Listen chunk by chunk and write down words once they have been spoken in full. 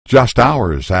Just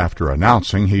hours after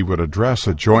announcing he would address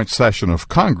a joint session of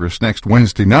Congress next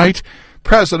Wednesday night,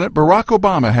 President Barack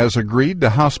Obama has agreed to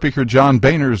House Speaker John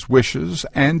Boehner's wishes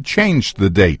and changed the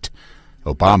date.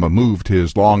 Obama moved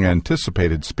his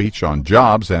long-anticipated speech on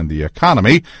jobs and the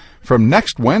economy from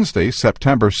next Wednesday,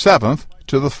 September 7th,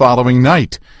 to the following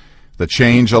night. The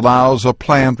change allows a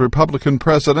planned Republican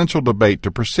presidential debate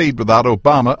to proceed without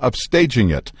Obama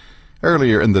upstaging it.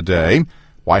 Earlier in the day,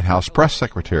 White House Press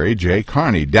Secretary Jay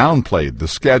Carney downplayed the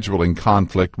scheduling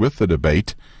conflict with the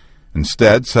debate,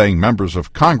 instead saying members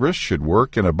of Congress should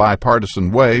work in a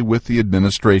bipartisan way with the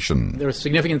administration. There are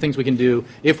significant things we can do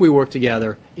if we work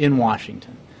together in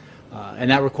Washington, and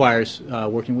that requires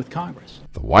working with Congress.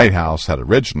 The White House had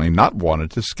originally not wanted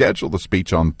to schedule the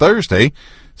speech on Thursday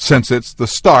since it's the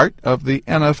start of the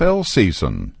NFL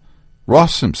season.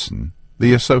 Ross Simpson,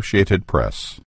 The Associated Press.